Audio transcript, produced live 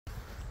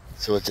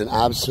So it's an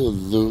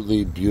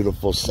absolutely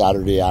beautiful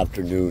Saturday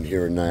afternoon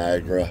here in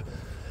Niagara.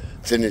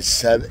 It's in the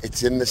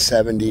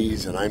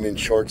 70s, and I'm in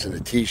shorts and a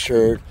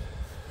t-shirt.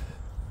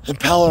 And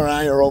Pal and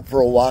I are out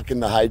for a walk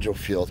in the hydro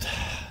field.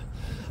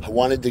 I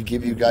wanted to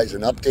give you guys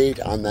an update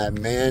on that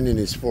man and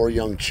his 4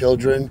 young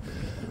children.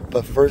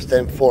 But first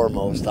and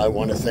foremost, I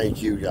want to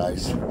thank you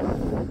guys.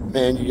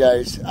 Man, you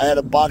guys, I had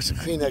a box of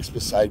Kleenex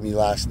beside me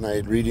last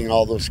night reading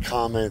all those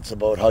comments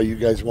about how you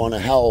guys want to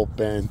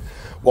help and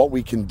what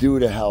we can do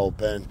to help.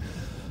 And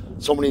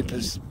so many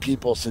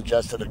people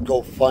suggested a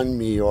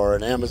GoFundMe or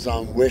an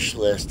Amazon wish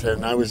list.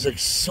 And I was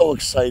so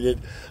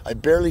excited. I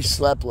barely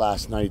slept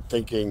last night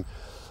thinking,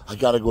 I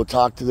got to go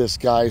talk to this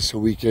guy so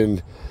we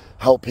can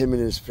help him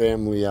and his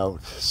family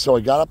out. So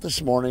I got up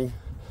this morning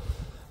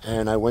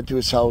and I went to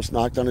his house,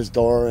 knocked on his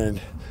door, and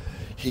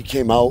he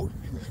came out.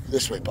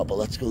 This way, Papa,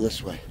 let's go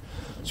this way.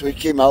 So he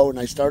came out and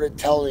I started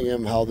telling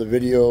him how the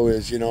video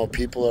is,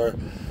 people are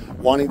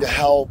wanting to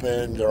help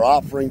and they're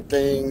offering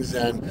things.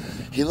 And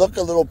he looked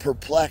a little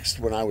perplexed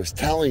when I was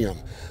telling him.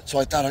 So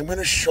I thought, I'm going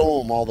to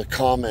show him all the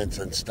comments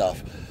and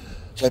stuff.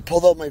 So I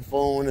pulled out my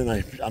phone and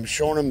I'm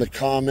showing him the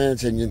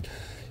comments. And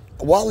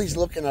while he's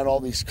looking at all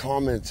these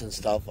comments and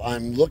stuff,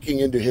 I'm looking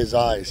into his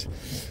eyes.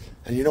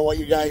 And you know what,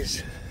 you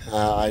guys?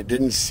 I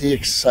didn't see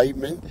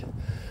excitement.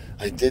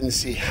 I didn't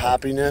see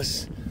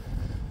happiness.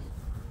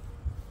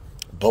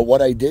 But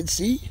what I did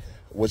see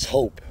was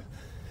hope.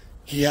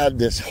 He had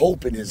this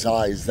hope in his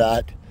eyes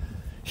that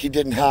he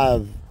didn't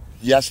have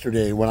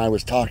yesterday when I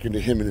was talking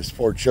to him and his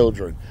 4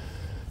 children.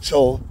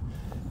 So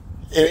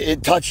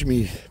it touched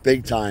me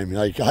big time.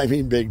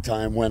 Big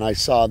time when I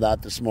saw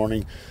that this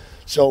morning.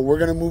 So we're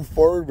going to move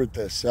forward with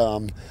this.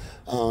 Him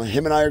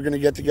and I are going to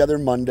get together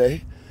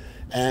Monday.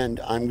 And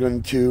I'm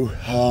going to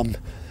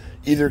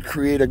either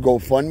create a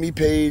GoFundMe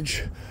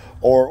page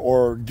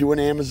or do an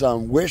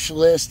Amazon wish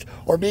list,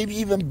 or maybe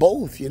even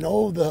both,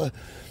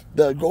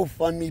 the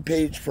GoFundMe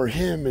page for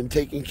him and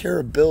taking care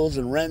of bills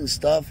and rent and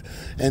stuff,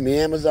 and the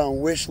Amazon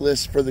wish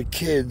list for the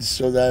kids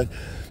so that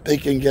they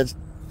can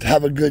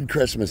have a good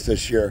Christmas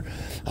this year.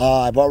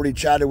 I've already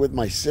chatted with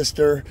my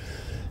sister,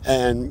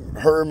 and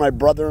her and my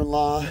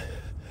brother-in-law,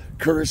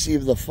 courtesy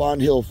of the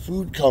Fawn Hill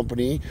Food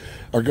Company,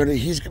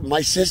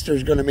 my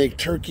sister's going to make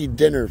turkey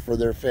dinner for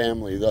their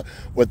family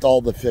with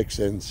all the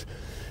fixins.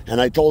 And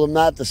I told him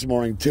that this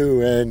morning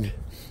too, and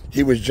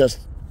he was just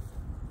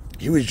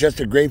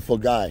a grateful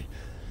guy.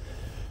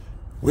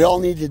 We all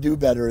need to do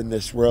better in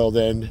this world,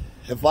 and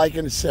if I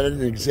can set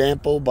an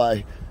example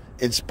by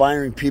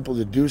inspiring people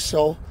to do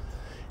so,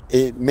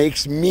 it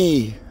makes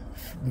me,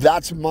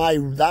 that's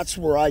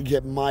where I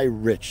get my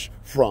rich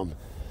from.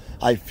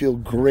 I feel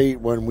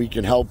great when we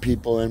can help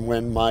people, and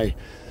when my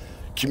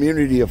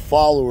community of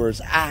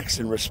followers acts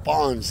and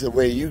responds the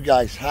way you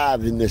guys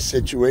have in this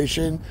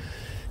situation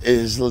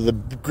is the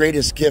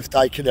greatest gift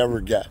I could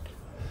ever get.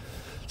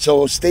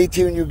 So stay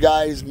tuned, you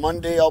guys.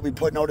 Monday I'll be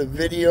putting out a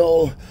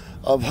video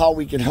of how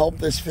we can help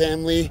this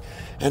family.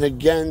 And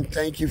again,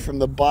 thank you from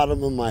the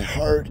bottom of my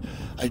heart.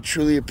 I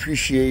truly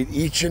appreciate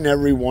each and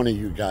every one of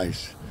you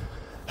guys.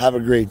 Have a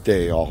great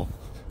day, all.